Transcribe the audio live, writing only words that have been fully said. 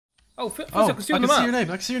Oh, Fuzzy, Oh, I can see you on the map. see your name.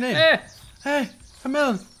 I can see your name. Yeah. Hey, I'm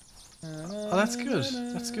Melon. Oh, that's good.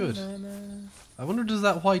 That's good. I wonder, does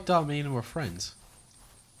that white dot mean we're friends?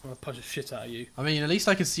 I'm gonna punch the shit out of you. I mean, at least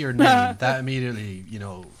I can see your name. That immediately, you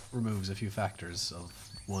know, removes a few factors of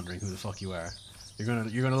wondering who the fuck you are.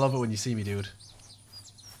 You're gonna love it when you see me, dude.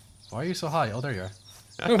 Why are you so high? Oh, there you are.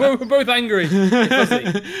 We're both angry. Hey,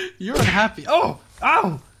 Fuzzy. You're unhappy. Oh!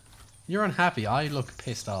 Ow! You're unhappy. I look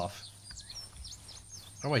pissed off.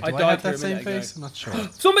 Oh wait, do I have that same face? I'm not sure.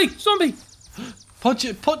 Zombie! Zombie! Punch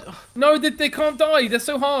it! No, they can't die. They're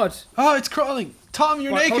so hard. Oh, it's crawling! Tom,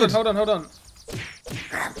 you're naked! Hold on.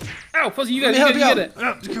 Ow, Fuzzy, you get it.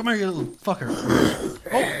 Come here, you little fucker.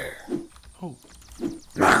 Oh.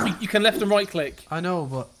 You can left and right click. I know,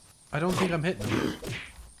 but I don't think I'm hitting him.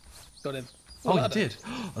 Got him. Oh, you did.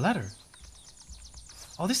 A ladder.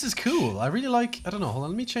 Oh, this is cool. I really like... I don't know. Hold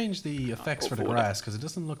on. Let me change the effects for the grass because it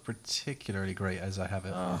doesn't look particularly great as I have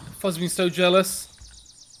it. Fuzzy's been so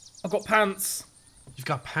jealous. I've got pants. You've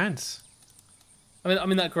got pants?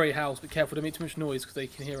 I'm in that grey house. Be careful, don't make too much noise because they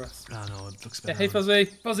can hear us. Oh, no. It looks better. Hey, Fuzzy.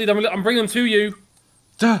 Fuzzy, I'm bringing them to you.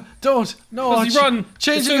 Don't. No. Fuzzy, run.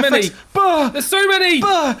 Changing There's so effects. many. Bah! There's so many.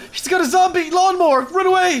 Bah! He's got a zombie lawnmower. Run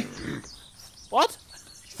away. What?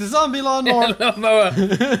 The zombie lawnmower. Lawnmower.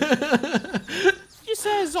 You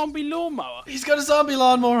say a zombie lawnmower? He's got a zombie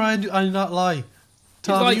lawnmower. I not lie.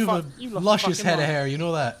 Tom, like, you have a luscious head of hair. You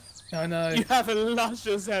know that. I know. You have a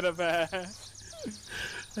luscious head of hair.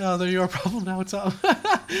 Oh, they're your problem now, Tom.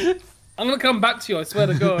 I'm gonna come back to you. I swear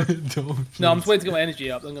to God. Don't. No, I'm just waiting to get my energy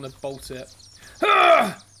up. I'm gonna bolt it.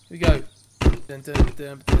 Here we go.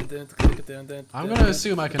 I'm gonna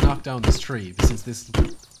assume I can knock down this tree since this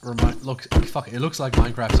it looks like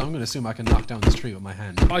Minecraft, so I'm gonna assume I can knock down this tree with my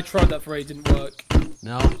hand. I tried that for it didn't work.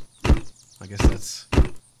 No? I guess that's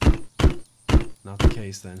not the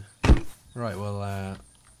case then. Right, well,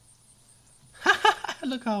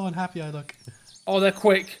 look how unhappy I look. Oh, they're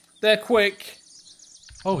quick. They're quick.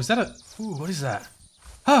 Oh, is that a... Ooh, what is that?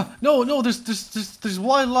 Ah, no, there's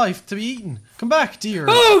wildlife to be eaten. Come back, dear.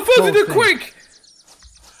 Oh, Fuzzy, they're quick!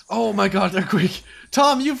 Oh my God, they're quick.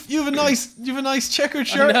 Tom, you've a nice checkered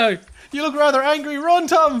shirt. I know. You look rather angry. Run,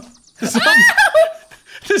 Tom.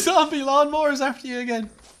 The zombie lawnmower's after you again.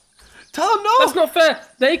 Tom, no. That's not fair.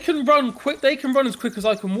 They can run quick. They can run as quick as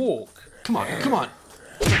I can walk. Come on.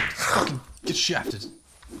 Fucking get shafted.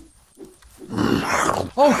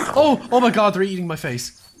 Oh my God, they're eating my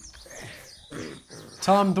face.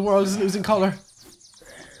 Tom, the world is losing color.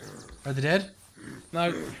 Are they dead?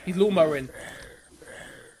 No, he's lawnmowering.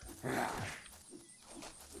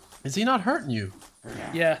 Is he not hurting you?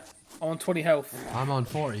 Yeah, I'm on 20 health. I'm on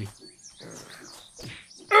 40.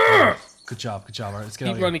 Good job. Alright, let's get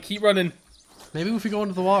out of here. Keep running. Maybe if we go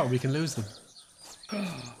into the water, we can lose them.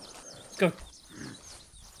 Go.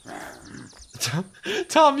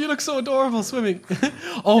 Tom, you look so adorable swimming.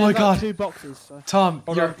 Oh my God. 2 boxes. So. Tom,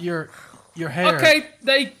 your hair. Okay,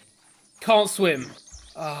 they can't swim.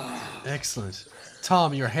 Excellent.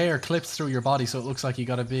 Tom, your hair clips through your body so it looks like you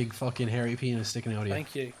got a big fucking hairy penis sticking out of you.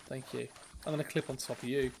 Thank you. I'm gonna clip on top of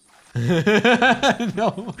you.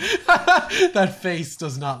 No. That face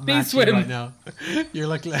does not match you right now. You're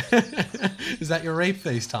like... Is that your rape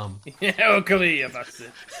face, Tom? Yeah, oh, come here,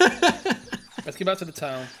 bastard. Let's get back to the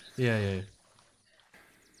town. Yeah.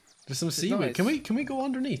 There's some seaweed. Nice. Can we go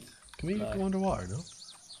underneath? Can we go underwater? No.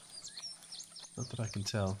 Not that I can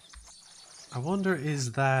tell. I wonder,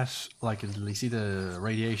 is that like you see the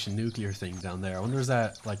radiation nuclear thing down there? I wonder, is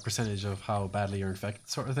that like percentage of how badly you're infected,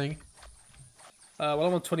 sort of thing? Well,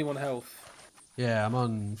 I'm on 21 health. Yeah, I'm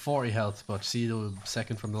on 40 health, but see the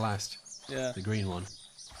second from the last. Yeah. The green one.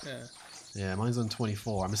 Yeah. Yeah, mine's on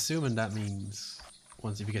 24. I'm assuming that means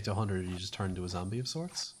once if you get to 100, you just turn into a zombie of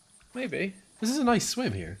sorts. Maybe. This is a nice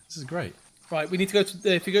swim here. This is great. Right, we need to go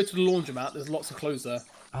to. If you go to the laundromat, there's lots of clothes there.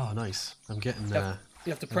 Oh, nice. I'm getting You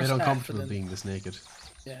have to a press bit F uncomfortable and then, being this naked.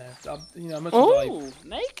 Yeah, much as Oh,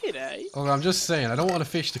 naked, eh? Oh, I'm just saying, I don't want a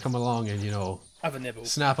fish to come along and, have a nibble.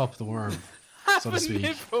 snap up the worm, so to speak.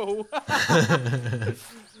 Nipple.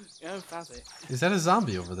 Yeah, fancy. Is that a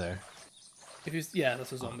zombie over there? Yeah,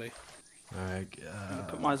 that's a zombie. Alright,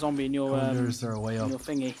 Put my zombie in your is there a way in up? your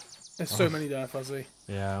thingy. There's so many there, Fuzzy.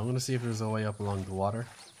 Yeah, I'm gonna see if there's a way up along the water.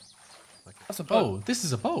 That's a boat. Oh, this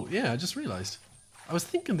is a boat. Yeah, I just realised. I was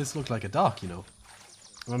thinking this looked like a dock, Well,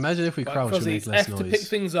 imagine if we crouch and Fuzzy, make less F noise. to pick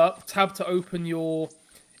things up, tab to open your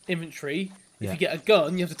inventory. If Yeah. you get a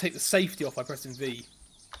gun, you have to take the safety off by pressing V.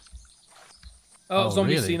 Oh,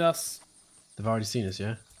 zombie's really? seen us. They've already seen us,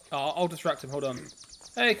 yeah? Oh, I'll distract him. Hold on.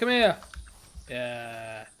 Hey, come here.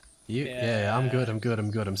 Yeah. You? Yeah, I'm good.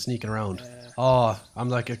 I'm sneaking around. Yeah. Oh, I'm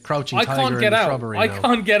like a crouching I tiger can't in get the out. shrubbery I now.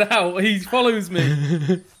 can't get out. He follows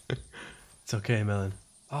me. It's okay, Melon.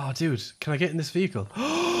 Oh, dude, can I get in this vehicle?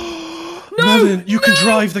 No! Melon, you can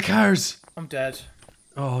drive the cars. I'm dead.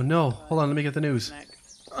 Oh no! Hold on, let me get the news. Neck.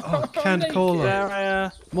 Oh, canned naked. cola, Yeah,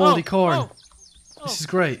 moldy oh, corn. oh, This is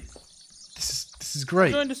great. This is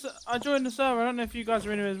great. I joined the server. I don't know if you guys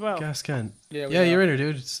are in here as well. Gas can. Yeah, we Yeah, are. you're in here,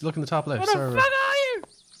 dude. Just look in the top left. What the Server. fuck are you?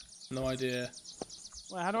 No idea.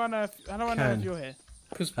 Wait, how do I know if Can. you're here?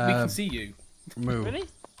 Because we can see you. Move. Really?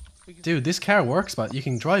 Dude, this car works, but you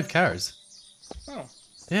can drive cars. Oh.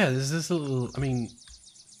 Yeah, there's this little. I mean.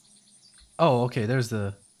 Oh, okay. There's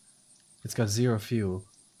the. It's got 0 fuel.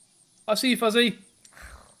 I see you, Fuzzy.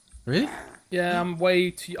 Really? Yeah, I'm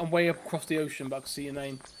way across the ocean, but I can see your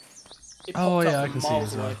name. It Oh popped up yeah, I from can see it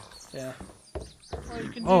miles as well. away. Yeah. Oh, you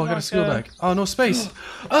can Oh, do I got a like, school bag. Oh, no space.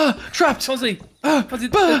 Trapped. Fuzzy. Fuzzy.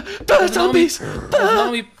 There's zombies.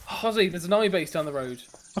 Fuzzy, there's an army base down the road.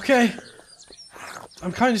 Okay.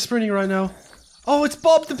 I'm kind of sprinting right now. Oh, it's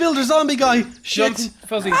Bob the Builder zombie guy. Shit.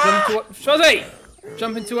 Fuzzy,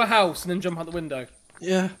 jump into a house and then jump out the window.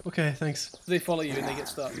 Yeah. Okay. Thanks. They follow you and they get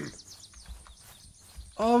stuck.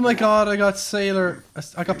 Oh my God! I got Sailor.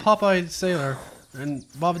 I got Popeye Sailor and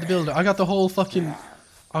Bob the Builder. I got the whole fucking.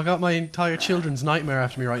 I got my entire children's nightmare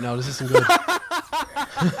after me right now. This isn't good.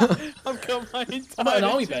 I've got my entire. I'm at an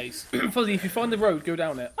army base. Fuzzy, if you find the road, go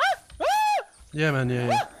down it. Yeah, man.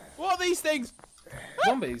 Yeah. What are these things?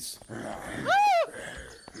 Zombies.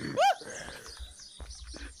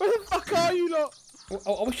 Where the fuck are you lot?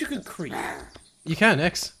 I wish you could creep. You can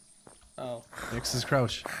X. Oh. X is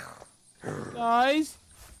crouch. Guys,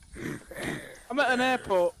 I'm at an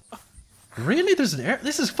airport. Really? There's an air.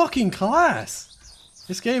 This is fucking class.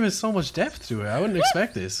 This game has so much depth to it. I wouldn't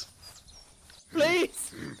expect this.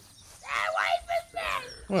 Please.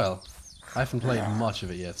 Well, I haven't played much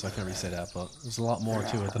of it yet, so I can't really say that. But there's a lot more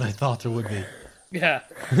to it than I thought there would be. Yeah.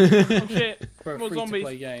 Oh shit. For a More free-to-play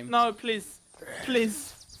zombies. game. No, please.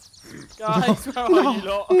 Please. Guys, where are you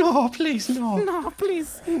lot? No, please, no. No,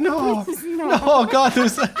 please. No. Please, no. No, oh God,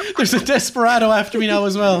 there's a desperado after me now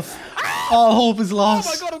as well. All hope is Oh lost.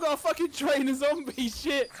 my god, I've got a fucking train of zombies,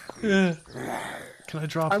 shit. Yeah. Can I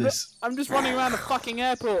drop this? I'm just running around the fucking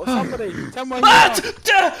airport. Somebody, tell me where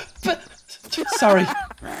you are. Sorry.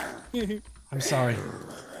 I'm sorry.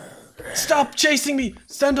 Stop chasing me.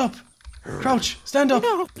 Stand up. Crouch. Stand up.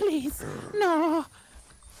 No, please. No.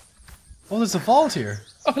 Oh, there's a vault here.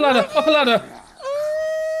 Up a ladder! Up a ladder!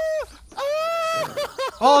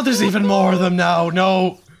 Oh, there's even more of them now.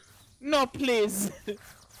 No. No, please.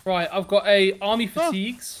 Right, I've got a army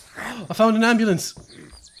fatigues. I found an ambulance.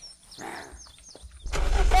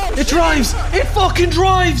 It drives. It fucking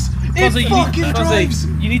drives. Fuzzy, It fucking drives.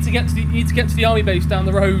 You need to get to the army base down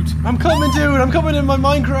the road. I'm coming, dude. I'm coming in my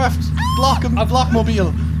Minecraft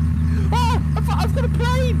blockmobile. Oh, I've got a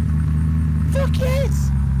plane. Fuck yes.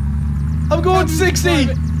 I'm going 60.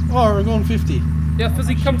 Or we're going 50. Yeah,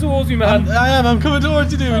 Fuzzy, come towards me, man. I am. I'm coming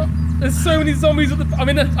towards you, dude. There's so many zombies at the. I'm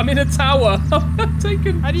in a tower. I'm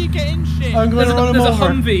taken. How do you get in shit? I'm going to run them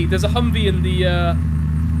over. There's a Humvee in the.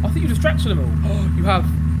 I think you distracted them all. You have.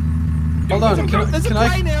 Hold on. There's a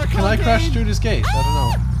plane here, I Can I can't crash get in. through this gate?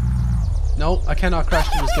 I don't know. No, I cannot crash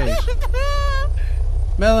through this gate.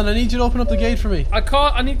 Melon, I need you to open up the gate for me. I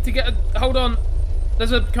can't. I need to get. Hold on.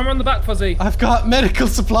 There's a. Come around the back, Fuzzy. I've got medical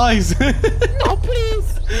supplies. No,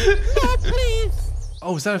 please. No, please.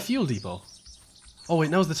 Oh, is that a fuel depot? Oh wait,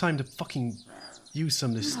 now's the time to fucking use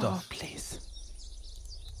some of this Oh, stuff. please.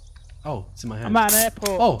 Oh, it's in my hand. I'm at an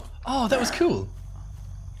airport. Oh, that was cool.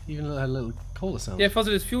 Even had a little cola sound. Yeah, Fuzzy,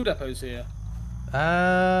 there's fuel depots here.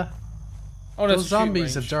 Oh, there's those a shooting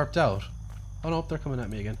zombies have range. derped out. Oh no, they're coming at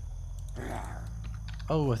me again.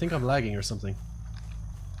 Oh, I think I'm lagging or something.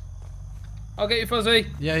 I'll get you, Fuzzy.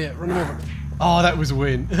 Yeah, run them over. Oh, that was a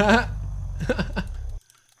win.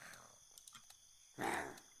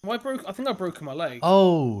 I think I've broken my leg.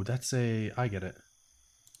 Oh, that's a. I get it.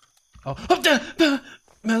 Oh,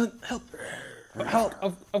 Melon, help! Help!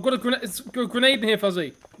 I've got a grenade. It's got a grenade in here,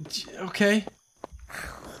 Fuzzy. Okay.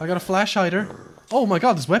 I got a flash hider. Oh my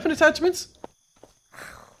God, there's weapon attachments.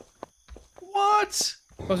 What?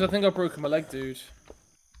 Fuzzy, I think I've broken my leg, dude.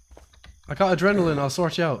 I got adrenaline. I'll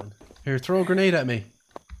sort you out. Here, throw a grenade at me.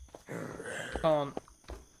 Can't.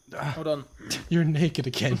 Hold on. You're naked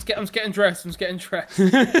again. I'm just getting dressed. I'm just getting dressed.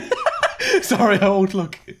 Sorry, I won't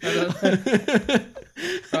look.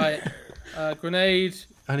 Right. Grenade.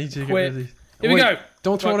 I need you to get Quit. rid of these. Here we go.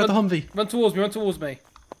 Don't throw it at the Humvee. Run towards me. Run towards me.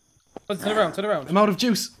 Fuzzy, turn around. Turn around. I'm out of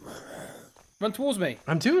juice. Run towards me.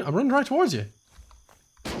 I'm running right towards you.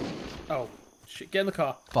 Oh, shit. Shit, get in the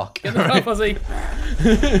car. Fuck. Get in the car, Fuzzy.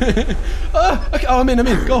 Okay. Oh, I'm in.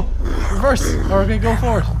 Go. Reverse. Or okay, go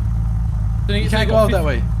forward. You can't go out that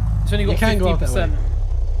way. It's only got 50%. Go out that way.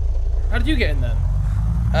 How did you get in then?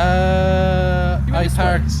 I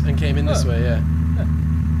parked and came in this way, yeah.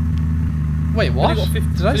 Wait, what?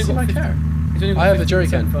 Did I see my car? I have a jerry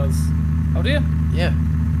can. Fuzz. Oh, do you? Yeah.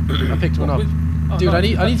 I picked one up. Dude, I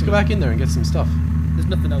need to go back in there and get some stuff. There's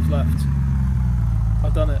nothing else left.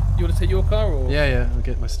 I've done it. You want to take your car or? Yeah, I'll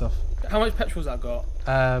get my stuff. How much petrol's that got?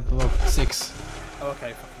 About 6. Oh,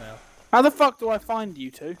 okay, fuck now. How the fuck do I find you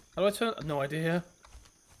two? How do I turn? No idea.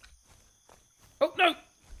 Oh, no!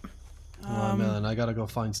 Oh, Melon, I gotta go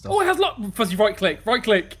find stuff. Oh, it has lights! Fuzzy, right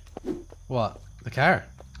click. What? The car?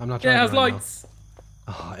 I'm not driving. Yeah, it has right lights.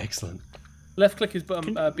 Now. Oh, excellent. Left click is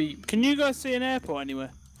beep. Can you guys see an airport anywhere?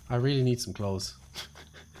 I really need some clothes.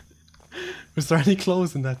 Was there any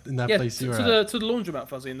clothes in that place you were at? To the laundromat,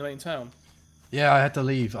 Fuzzy, in the main town. Yeah, I had to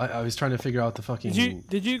leave. I was trying to figure out the fucking...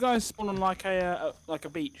 Did you guys spawn on like a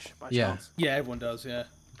beach by chance? Yeah, everyone does, yeah.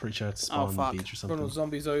 Pretty sure it's spawn on the beach or something. Run all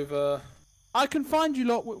zombies over. I can find you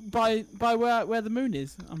lot by where the moon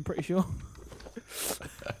is, I'm pretty sure.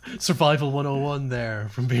 Survival 101 there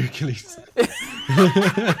from Barricades.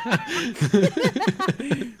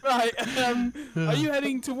 Right, are you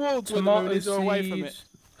heading towards where the moon is or away from it?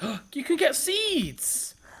 You can get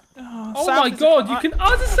seeds! Oh my god, you can...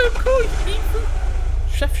 Oh, that's so cool! You can eat fruit.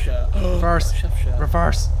 Chef shirt. Reverse. Chef shirt.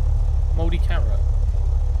 Reverse. Mouldy carrot.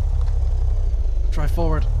 Try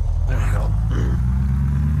forward. There we go.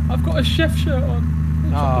 I've got a chef shirt on.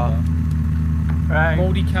 Right.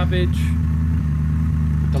 Mouldy cabbage.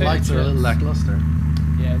 The lights are a little lackluster.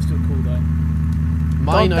 Yeah, it's still cool though.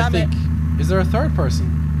 Mine, I think. Is there a third person?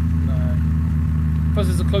 No. Plus,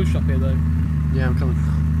 there's a clothes shop here though. Yeah, I'm coming.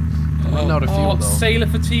 I'm running out of fuel though. Sailor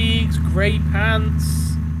fatigues, grey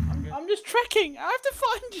pants. I'm just trekking. I have to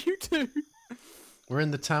find you two. We're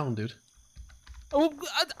in the town, dude. Oh,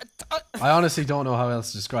 I honestly don't know how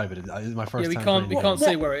else to describe it. It's my first time. Yeah, we can't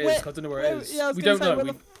say where it is. I don't know where it is. Yeah, we don't know. Where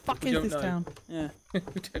the fuck is this town? Yeah.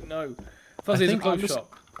 We don't know. Fuzzy, there's a clothes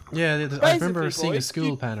shop. Yeah, I remember seeing a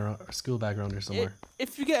school bag around here somewhere.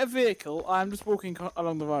 If you get a vehicle, I'm just walking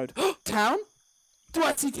along the road. Town? Do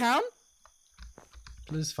I see town?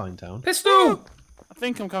 Let's find town. Pistol! I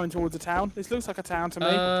think I'm coming towards a town. This looks like a town to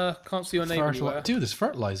me. Can't see your name anywhere. Dude, there's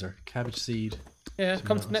fertilizer. Cabbage seed. Yeah,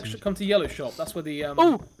 come to yellow shop. That's where the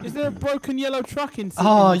Oh, is there a broken yellow truck in?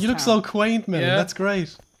 Oh, you look so quaint, man. Yeah. That's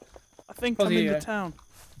great. I think I'm in the town.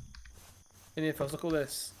 In here, Fuzz, look at all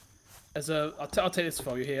this. I'll take this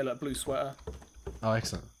for you here, like blue sweater. Oh,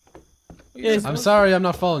 excellent. Yes, I'm sorry, I'm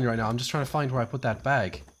not following you right now. I'm just trying to find where I put that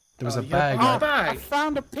bag. There was a bag. Oh, bag. I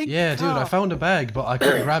found a pink Yeah, dude, car. I found a bag, but I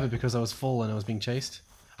couldn't grab it because I was full and I was being chased.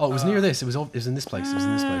 Oh, it was near this. It was in this place. It was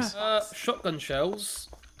in this place. Shotgun shells.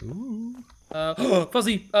 Ooh.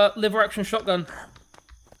 Fuzzy, liver action shotgun.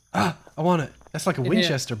 Ah, I want it. That's like a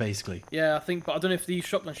Winchester, basically. Yeah, I think, but I don't know if these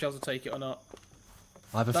shotgun shells will take it or not.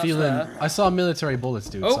 I have a feeling. I saw military bullets,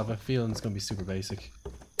 dude, so I have a feeling it's gonna be super basic.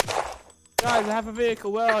 Guys, I have a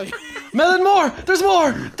vehicle. Where are you? Melon, more! There's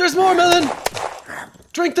more! There's more, Melon!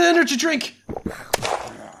 Drink the energy drink!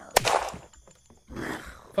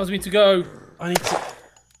 Fuzzy, we need to go. I need to...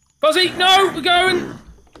 Fuzzy, no! We're going!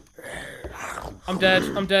 I'm dead.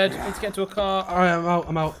 I need to get into a car. Alright,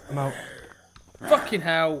 I'm out. Fucking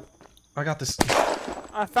hell. I got this.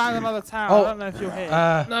 I found another town. Oh, I don't know if you're here.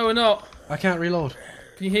 No, we're not. I can't reload.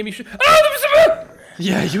 Can you hear me?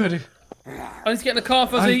 Yeah, you had it. I need to get in the car,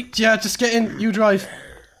 Fuzzy. Yeah, just get in. You drive.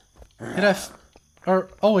 Hit F. Or,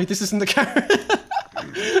 oh wait, this isn't the car.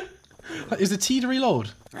 Is it T to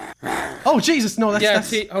reload? Oh Jesus, no, that's...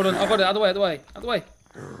 T. Hold on, I've got it. Out of the way.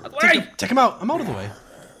 Take him out. I'm out of the way.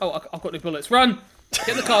 Oh, I've got no bullets. Run! Get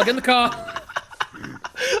in the car.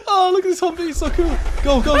 Oh, look at this Humvee. It's so cool.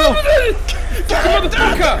 Go. Motherfucker!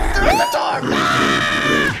 They're in the door.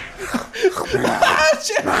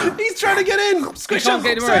 Shit. He's trying to get in. Squish him.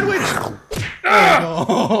 Sandwich.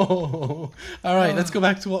 Oh. All right, let's go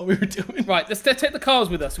back to what we were doing. Right, let's take the cars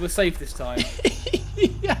with us. We're safe this time.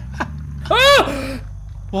 Yeah. Ah!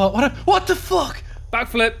 What the fuck?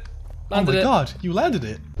 Backflip. Landed it. Oh my god, you landed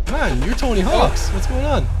it. Man, you're Tony Hawk's. What's going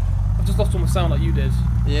on? I've just lost all my sound like you did.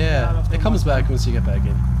 Yeah, it comes back once you get back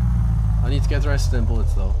in. I need to get the rest of them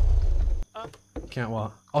bullets though. Can't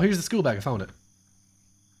what? Oh, here's the school bag. I found it.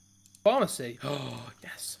 Pharmacy. Oh,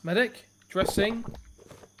 yes. Medic. Dressing.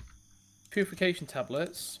 Purification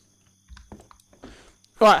tablets.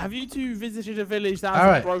 Right, have you two visited a village that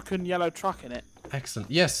has a broken yellow truck in it?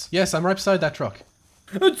 Excellent. Yes, I'm right beside that truck.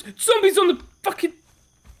 Zombies on the fucking...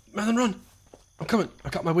 Melon, run! I'm coming. I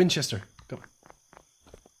got my Winchester. Go.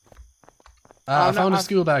 I found a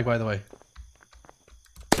school bag, by the way.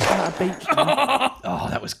 Oh, Oh,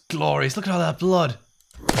 that was glorious. Look at all that blood.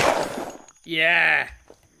 Yeah.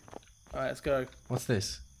 Alright, let's go. What's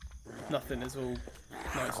this? Nothing, it's all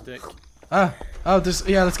nightstick. Oh, there's...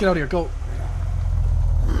 Yeah, let's get out of here. Go.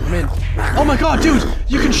 I'm in. Oh my god, dude!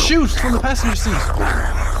 You can shoot from the passenger seat.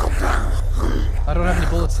 I don't have any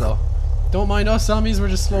bullets, though. Don't mind us, zombies. We're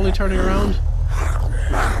just slowly turning around.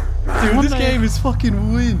 Dude, this game is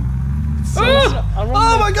fucking win.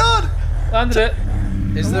 Oh my god! Landed it.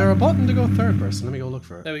 Is there a button to go third person? Let me go look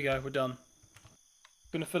for it. There we go, we're done.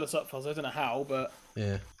 Gonna fill us up, Fuzz. I don't know how, but...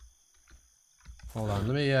 Yeah. Hold on,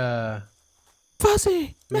 let me,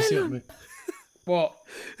 Fuzzy! let me see Melon! What?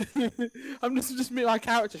 I'm just my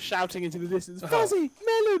character shouting into the distance. Fuzzy!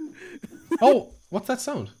 Melon! Oh! What's that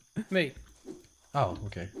sound? Me. Oh,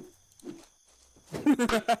 okay.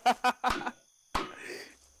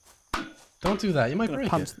 Don't do that, you might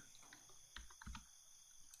break it.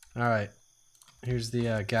 Alright. Here's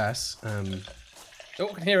the gas. Oh,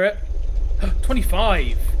 I can hear it.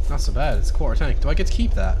 25! Not so bad, it's a quarter tank. Do I get to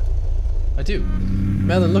keep that? I do.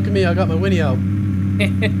 Melon, look at me, I got my Winnie out.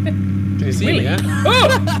 Can you see me, yeah?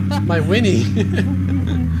 Oh! My Winnie!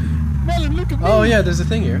 Melon, look at me! Oh yeah, there's a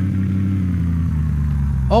thing here.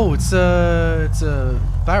 Oh, it's a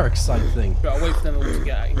barracks side thing. Right, I'll wait for them all to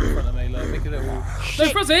get out in front of me, like, make it a little... No,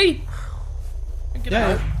 Fuzzy! Get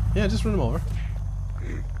out. Yeah, just run them over.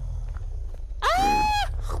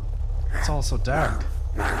 It's all so dark.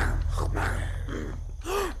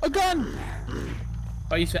 A gun!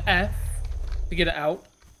 I use for F to get it out,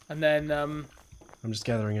 and then I'm just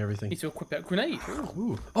gathering everything. need to equip that grenade.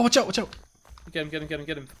 Ooh. Oh, watch out, watch out! Get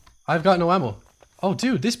him. I've got no ammo. Oh,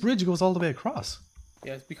 dude, this bridge goes all the way across.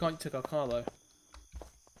 Yeah, we can't take our car though.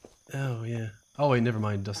 Oh, yeah. Oh, wait, never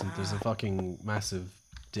mind, doesn't. There's a fucking massive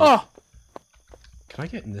dip. Oh! Can I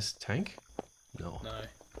get in this tank? No.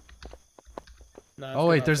 No. Oh,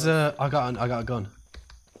 wait, there's a... I got a gun.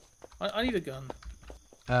 I need a gun.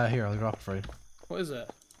 Here, I'll drop it for you. What is it?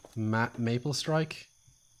 Maple Strike.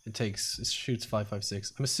 It shoots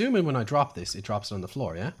 5.56. I'm assuming when I drop this, it drops it on the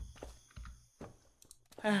floor, yeah?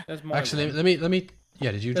 There's my Actually, one. let me.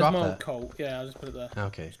 Yeah, did you There's drop my that? old Colt. Yeah, I'll just put it there.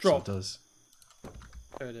 Okay, drop. so it does.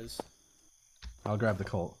 There it is. I'll grab the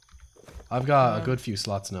Colt. I've got a good few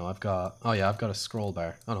slots now. I've got a scroll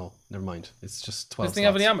bar. Oh no, never mind. It's just 12 Does this thing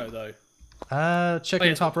have any slots. ammo though? Check in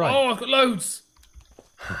the top right. Oh, I've got loads.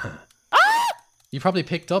 You probably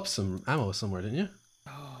picked up some ammo somewhere, didn't you?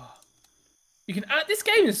 You can. This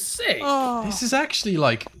game is sick. Oh. This is actually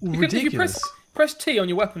like ridiculous. If you press T on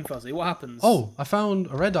your weapon, Fuzzy, what happens? Oh, I found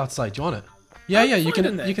a red dot sight. Do you want it? Yeah, yeah. You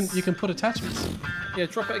can put attachments. Yeah,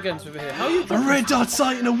 drop it again over here. How are you? A red dot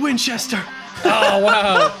sight and a Winchester. Oh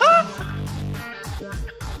wow.